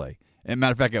power play. As a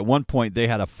matter of fact, at one point, they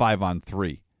had a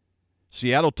 5-on-3.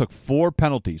 Seattle took 4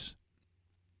 penalties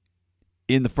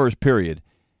in the first period,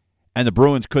 and the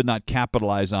Bruins could not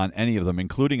capitalize on any of them,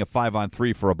 including a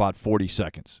 5-on-3 for about 40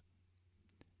 seconds.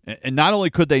 And not only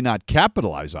could they not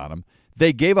capitalize on them,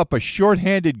 they gave up a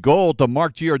shorthanded goal to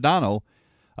Mark Giordano,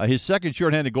 his second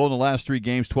shorthanded goal in the last 3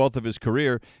 games, 12th of his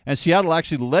career. And Seattle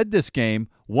actually led this game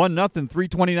 1-0,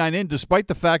 3:29 in, despite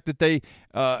the fact that they,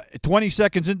 20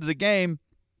 seconds into the game,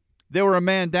 they were a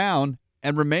man down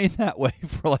and remained that way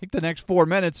for like the next 4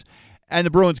 minutes. And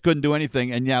the Bruins couldn't do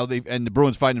anything, and now the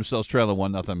Bruins find themselves trailing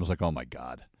 1-0. I was like, oh my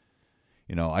God,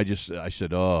 I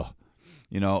said, oh,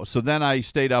 So then I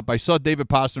stayed up. I saw David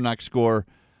Pastrnak score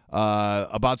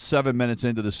about 7 minutes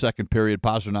into the second period.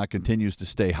 Pastrnak continues to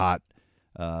stay hot.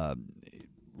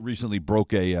 Recently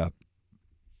broke a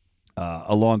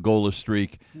long goalless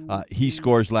streak. He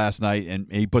scores last night, and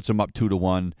he puts them up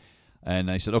 2-1.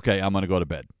 And I said, okay, I'm going to go to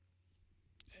bed.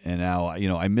 And now,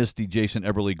 I missed the Jason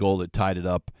Eberle goal that tied it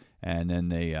up. And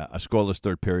then a scoreless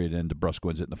third period, and DeBrusk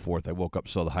wins it in the fourth. I woke up,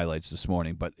 saw the highlights this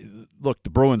morning. But, look,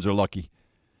 the Bruins are lucky.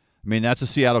 I mean, that's a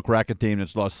Seattle Kraken team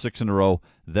that's lost 6 in a row.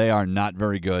 They are not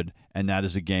very good, and that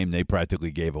is a game they practically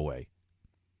gave away.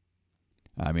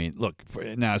 I mean, look,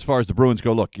 now as far as the Bruins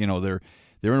go, look, they're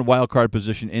in a wild card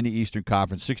position in the Eastern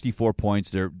Conference, 64 points.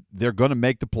 They're going to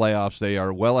make the playoffs. They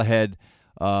are well ahead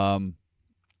of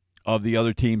the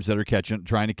other teams that are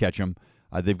trying to catch them.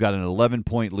 They've got an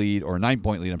 11-point lead, or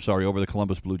 9-point lead, over the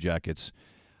Columbus Blue Jackets.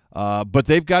 But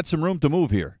they've got some room to move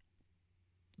here.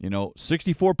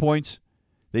 64 points.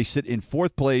 They sit in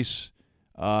 4th place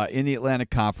in the Atlantic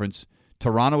Conference.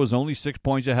 Toronto is only 6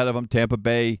 points ahead of them. Tampa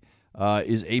Bay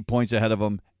is 8 points ahead of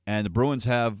them. And the Bruins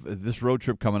have this road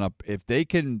trip coming up. If they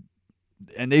can,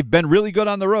 and they've been really good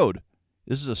on the road.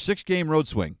 This is a 6-game road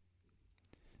swing.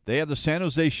 They have the San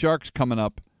Jose Sharks coming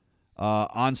up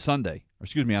on Saturday.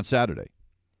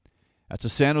 That's a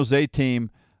San Jose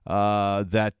team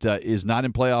that is not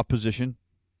in playoff position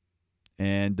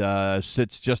and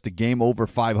sits just a game over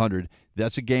 500.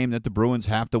 That's a game that the Bruins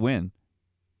have to win.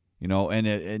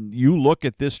 And you look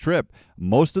at this trip,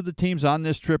 most of the teams on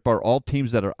this trip are all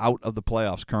teams that are out of the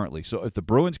playoffs currently. So if the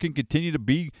Bruins can continue to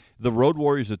be the road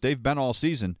warriors that they've been all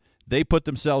season, they put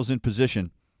themselves in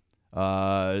position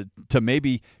to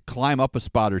maybe climb up a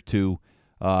spot or two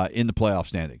in the playoff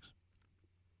standings.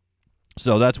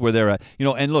 So that's where they're at.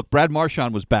 And look, Brad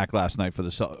Marchand was back last night for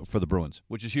the Bruins,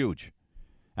 which is huge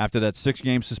after that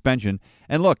 6-game suspension.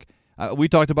 And look, we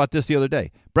talked about this the other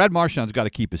day. Brad Marchand's got to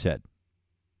keep his head.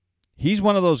 He's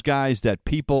one of those guys that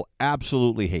people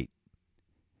absolutely hate.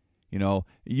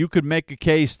 You could make a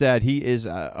case that he is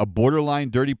a borderline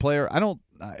dirty player. I don't,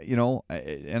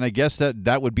 and I guess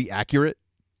that would be accurate.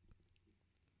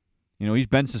 He's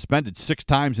been suspended 6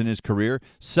 times in his career,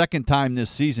 2nd time this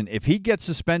season. If he gets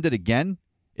suspended again,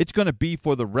 it's going to be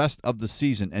for the rest of the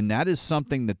season, and that is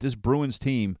something that this Bruins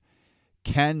team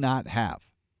cannot have.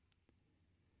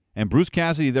 And Bruce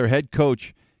Cassidy, their head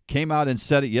coach, came out and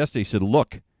said it yesterday. He said,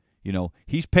 look,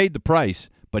 he's paid the price,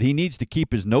 but he needs to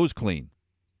keep his nose clean.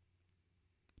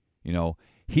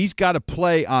 He's got to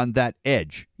play on that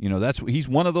edge. He's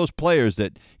one of those players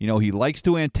that, he likes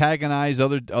to antagonize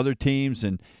other teams,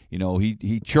 and,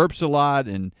 he chirps a lot,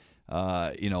 and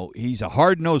He's a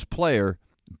hard-nosed player,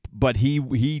 but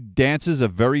he dances a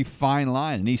very fine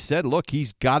line. And he said, look,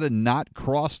 he's got to not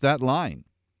cross that line.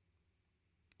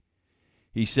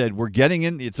 He said, we're getting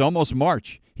in. It's almost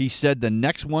March. He said the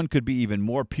next one could be even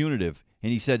more punitive.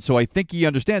 And he said, so I think he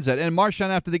understands that. And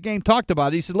Marchand, after the game, talked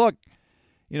about it. He said, look,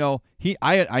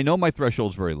 I know my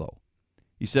threshold's very low.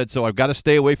 He said, so I've got to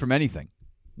stay away from anything,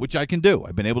 which I can do.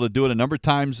 I've been able to do it a number of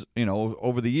times,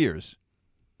 over the years.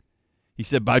 He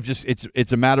said, but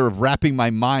it's a matter of wrapping my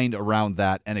mind around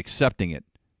that and accepting it.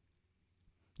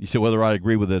 He said, whether I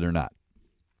agree with it or not.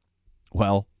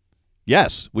 Well,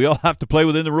 yes, we all have to play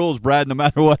within the rules, Brad, no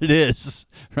matter what it is,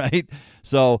 right?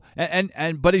 So,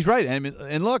 but he's right.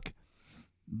 And look,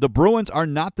 the Bruins are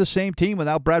not the same team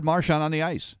without Brad Marchand on the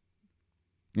ice.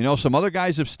 Some other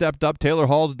guys have stepped up. Taylor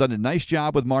Hall's done a nice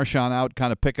job with Marchand out,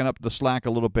 kind of picking up the slack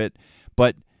a little bit,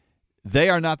 but they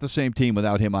are not the same team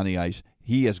without him on the ice.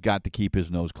 He has got to keep his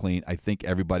nose clean. I think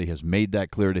everybody has made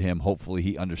that clear to him. Hopefully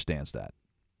he understands that.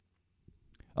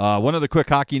 One other quick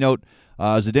hockey note.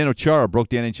 Zdeno Chara broke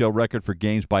the NHL record for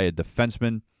games by a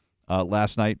defenseman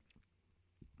last night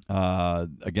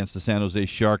against the San Jose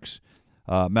Sharks.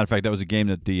 Matter of fact, that was a game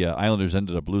that the Islanders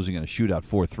ended up losing in a shootout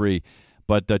 4-3.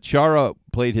 But Chara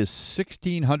played his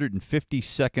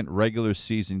 1,652nd regular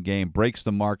season game, breaks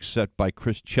the mark set by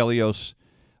Chris Chelios,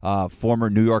 former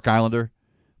New York Islander,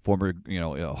 former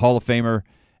Hall of Famer.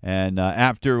 And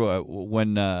after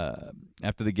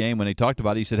the game, when they talked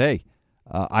about it, he said, "Hey,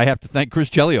 I have to thank Chris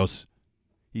Chelios.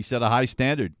 He set a high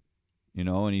standard,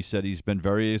 and he said he's been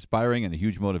very inspiring and a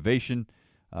huge motivation."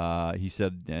 He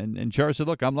said, and Chara said,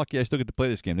 "Look, I'm lucky I still get to play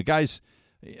this game." The guy's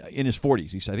in his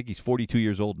 40s. I think he's 42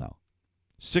 years old now.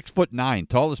 6'9",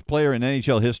 tallest player in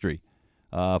NHL history.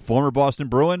 Former Boston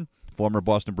Bruin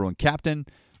captain.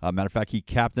 Matter of fact, he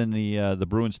captained the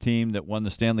Bruins team that won the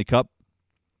Stanley Cup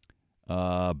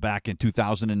back in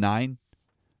 2009.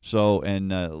 So,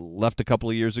 and left a couple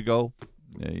of years ago.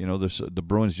 The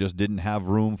Bruins just didn't have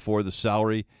room for the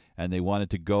salary, and they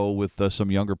wanted to go with some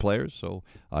younger players. So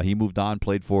he moved on,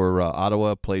 played for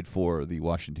Ottawa, played for the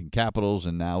Washington Capitals,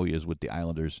 and now he is with the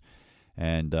Islanders.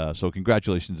 And so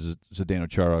congratulations to Zdeno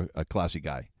Chara, a classy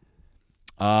guy.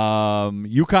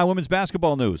 UConn women's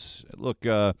basketball news. Look,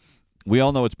 we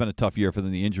all know it's been a tough year for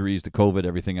them, the injuries, the COVID,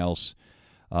 everything else.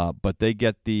 But they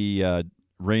get the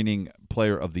reigning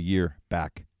player of the year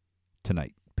back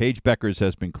tonight. Paige Beckers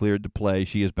has been cleared to play.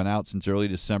 She has been out since early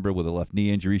December with a left knee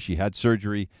injury. She had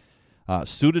surgery,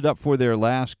 suited up for their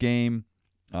last game,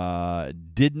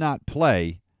 did not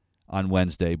play on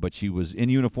Wednesday, but she was in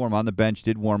uniform on the bench,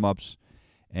 did warm-ups,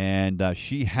 and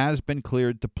she has been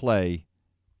cleared to play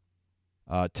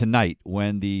tonight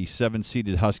when the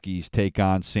 7-seeded Huskies take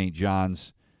on St.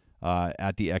 John's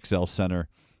at the XL Center.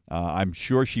 I'm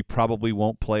sure she probably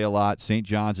won't play a lot. St.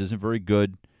 John's isn't very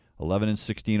good.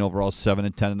 11-16 overall,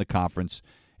 7-10 in the conference.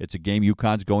 It's a game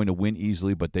UConn's going to win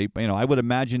easily, but I would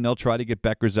imagine they'll try to get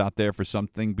Beckers out there for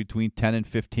something between 10 and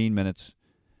 15 minutes.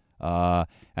 And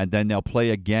then they'll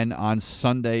play again on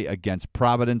Sunday against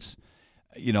Providence.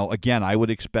 Again, I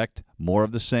would expect more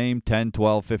of the same, 10,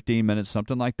 12, 15 minutes,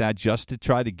 something like that, just to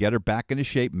try to get her back into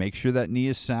shape, make sure that knee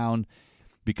is sound,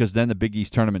 because then the Big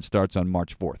East tournament starts on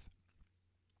March 4th.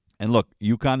 And look,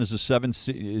 UConn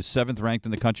is seventh ranked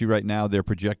in the country right now. They're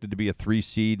projected to be a 3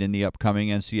 seed in the upcoming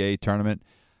NCAA tournament.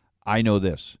 I know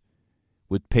this.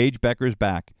 With Paige Beckers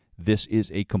back, this is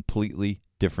a completely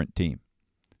different team.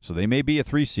 So they may be a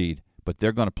 3 seed, but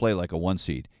they're going to play like a 1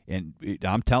 seed. And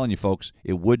I'm telling you, folks,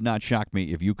 it would not shock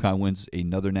me if UConn wins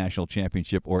another national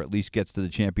championship or at least gets to the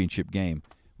championship game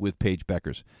with Paige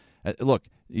Beckers. Look,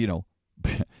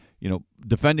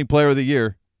 defending player of the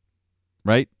year,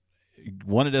 right?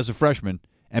 Won it as a freshman,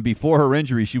 and before her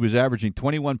injury, she was averaging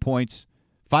 21 points,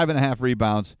 5.5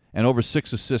 rebounds, and over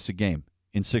 6 assists a game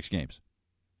in 6 games.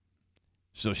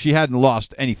 So she hadn't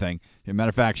lost anything. As a matter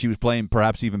of fact, she was playing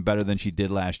perhaps even better than she did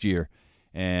last year,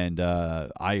 and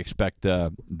I expect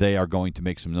they are going to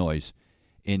make some noise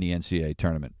in the NCAA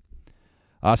tournament.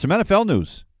 Some NFL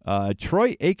news.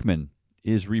 Troy Aikman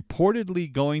is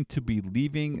reportedly going to be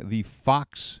leaving the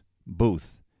Fox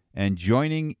booth and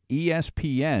joining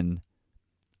ESPN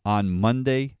on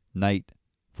Monday Night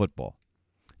Football.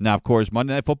 Now, of course,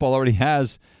 Monday Night Football already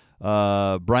has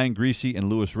Brian Griese and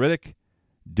Louis Riddick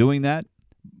doing that.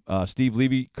 Steve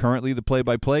Levy, currently the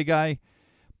play-by-play guy.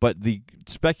 But the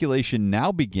speculation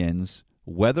now begins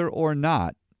whether or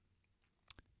not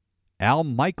Al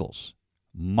Michaels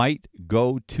might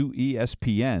go to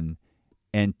ESPN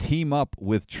and team up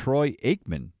with Troy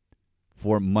Aikman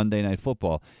for Monday Night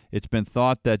Football. It's been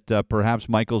thought that perhaps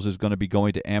Michaels is going to be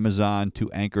going to Amazon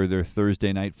to anchor their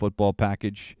Thursday Night Football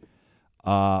package.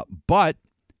 But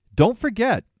don't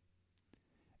forget,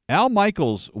 Al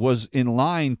Michaels was in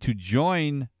line to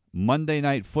join Monday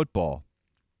Night Football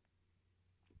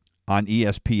on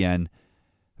ESPN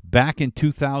back in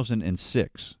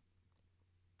 2006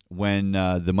 when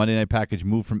the Monday Night Package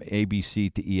moved from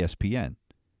ABC to ESPN.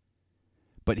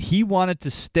 But he wanted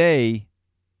to stay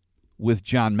with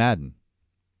John Madden.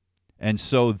 And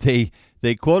so they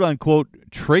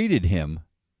quote-unquote traded him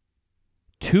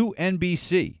to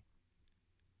NBC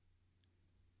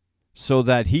so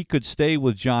that he could stay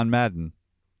with John Madden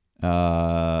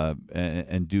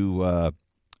and do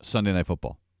Sunday Night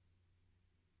Football.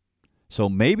 So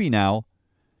maybe now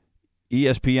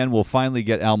ESPN will finally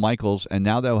get Al Michaels, and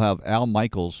now they'll have Al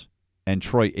Michaels and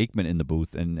Troy Aikman in the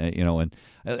booth.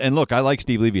 And look, I like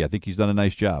Steve Levy. I think he's done a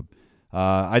nice job.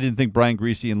 I didn't think Brian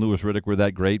Griese and Louis Riddick were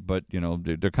that great, but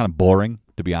they're kind of boring,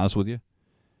 to be honest with you.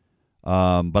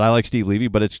 But I like Steve Levy,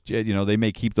 but it's they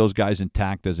may keep those guys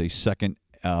intact as a second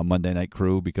Monday night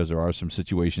crew because there are some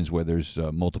situations where there's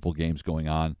multiple games going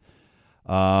on.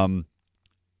 And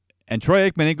Troy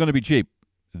Aikman ain't going to be cheap.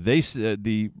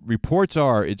 The reports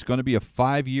are it's going to be a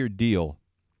 5-year deal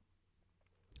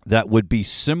that would be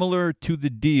similar to the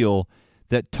deal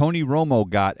that Tony Romo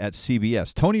got at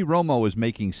CBS. Tony Romo is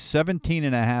making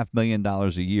 $17.5 million a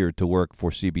year to work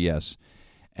for CBS.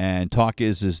 And talk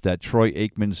is that Troy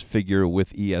Aikman's figure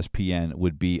with ESPN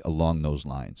would be along those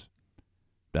lines.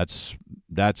 That's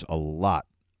a lot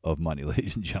of money,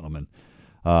 ladies and gentlemen.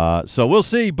 So we'll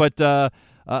see. But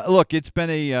look, it's been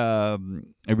a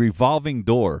revolving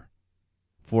door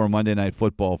for Monday Night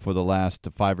Football for the last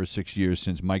 5 or 6 years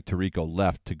since Mike Tirico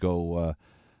left to go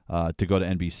to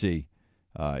NBC.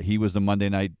 He was the Monday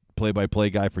Night play-by-play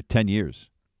guy for 10 years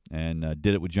and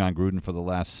did it with John Gruden for the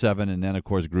last 7. And then, of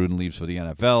course, Gruden leaves for the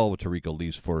NFL. Tirico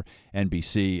leaves for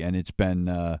NBC. And it's been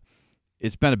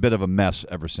a bit of a mess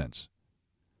ever since.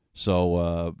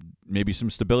 So maybe some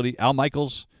stability. Al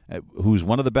Michaels, who's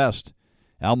one of the best.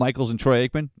 Al Michaels and Troy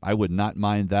Aikman, I would not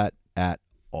mind that at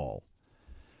all.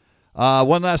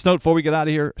 One last note before we get out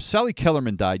of here. Sally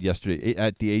Kellerman died yesterday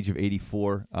at the age of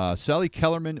 84. Sally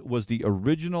Kellerman was the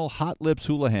original Hot Lips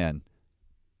Houlihan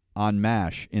on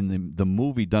MASH in the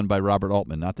movie done by Robert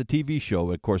Altman, not the TV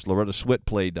show. Of course, Loretta Swit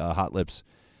played Hot Lips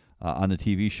on the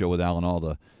TV show with Alan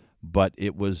Alda. But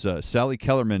it was Sally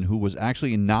Kellerman who was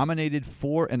actually nominated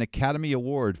for an Academy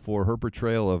Award for her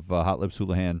portrayal of Hot Lips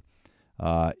Houlihan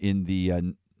in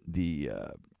the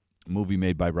movie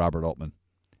made by Robert Altman.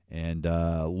 And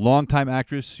longtime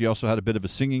actress. She also had a bit of a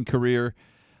singing career.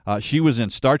 She was in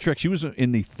Star Trek. She was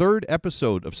in the 3rd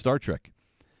episode of Star Trek.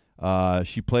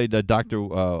 She played Dr.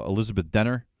 Elizabeth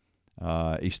Denner,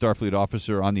 a Starfleet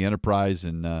officer on the Enterprise,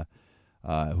 and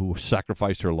who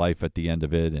sacrificed her life at the end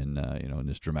of it, and in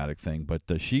this dramatic thing. But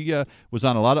she was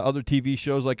on a lot of other TV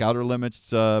shows like Outer Limits,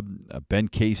 Ben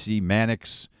Casey,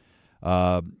 Mannix.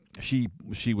 She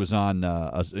was on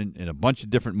in a bunch of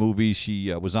different movies.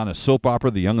 She was on a soap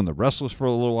opera, The Young and the Restless, for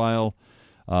a little while.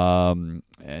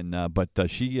 But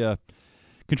she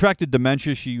contracted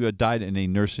dementia. She died in a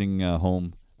nursing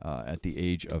home at the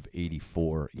age of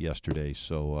 84 yesterday.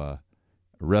 So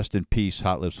rest in peace,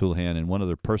 Hot Lips Houlihan. And one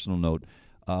other personal note,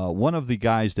 one of the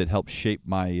guys that helped shape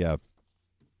my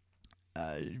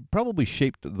probably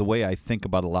shaped the way I think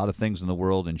about a lot of things in the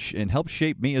world and helped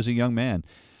shape me as a young man,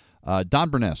 Don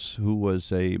Burness, who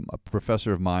was a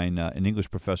professor of mine, an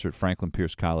English professor at Franklin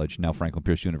Pierce College, now Franklin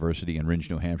Pierce University in Rindge,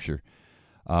 New Hampshire.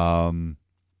 I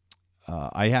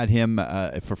had him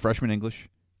for freshman English,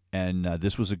 and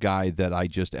this was a guy that I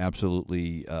just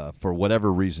absolutely, for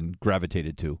whatever reason,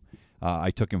 gravitated to.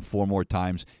 I took him 4 more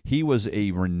times. He was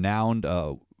a renowned,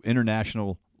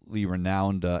 internationally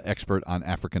renowned expert on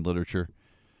African literature.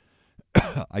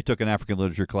 I took an African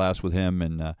literature class with him,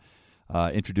 and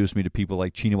introduced me to people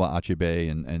like Chinua Achebe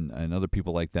and other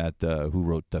people like that who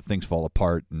wrote Things Fall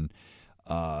Apart, and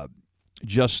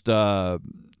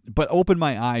but opened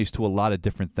my eyes to a lot of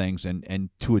different things and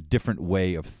to a different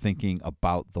way of thinking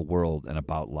about the world and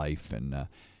about life. And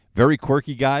very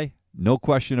quirky guy, no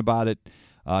question about it.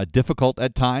 Difficult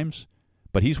at times,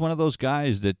 but he's one of those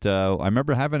guys that I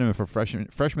remember having him for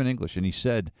freshman English, and he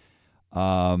said,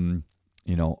 I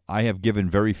have given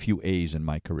very few A's in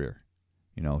my career.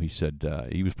 He said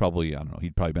he was probably,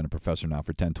 he'd probably been a professor now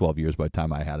for 10, 12 years by the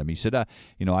time I had him. He said,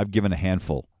 I've given a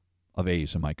handful of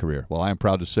A's in my career. Well, I am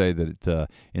proud to say that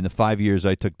in the 5 years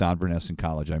I took Don Burness in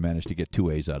college, I managed to get 2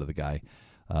 A's out of the guy.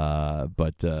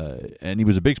 And he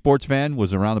was a big sports fan,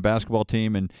 was around the basketball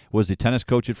team, and was the tennis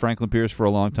coach at Franklin Pierce for a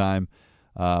long time.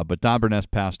 But Don Burness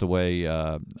passed away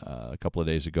a couple of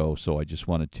days ago, so I just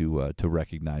wanted to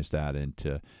recognize that and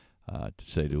to to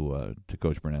say to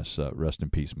Coach Burness, rest in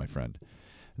peace, my friend.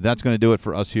 That's going to do it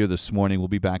for us here this morning. We'll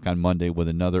be back on Monday with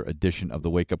another edition of the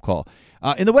Wake Up Call.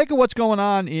 In the wake of what's going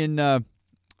on in the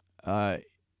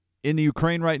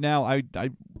Ukraine right now,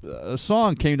 a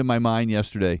song came to my mind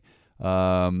yesterday.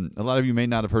 A lot of you may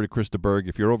not have heard of Chris de Burgh.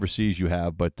 If you're overseas, you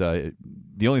have. But the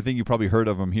only thing you probably heard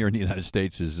of him here in the United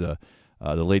States is The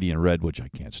Lady in Red, which I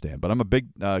can't stand. But I'm a big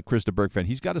Chris de Burgh fan.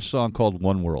 He's got a song called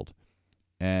One World.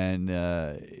 And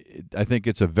I think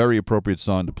it's a very appropriate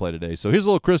song to play today. So here's a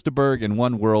little Chris de Burgh and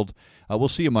One World. We'll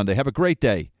see you Monday. Have a great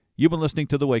day. You've been listening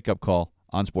to The Wake Up Call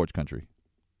on Sports Country.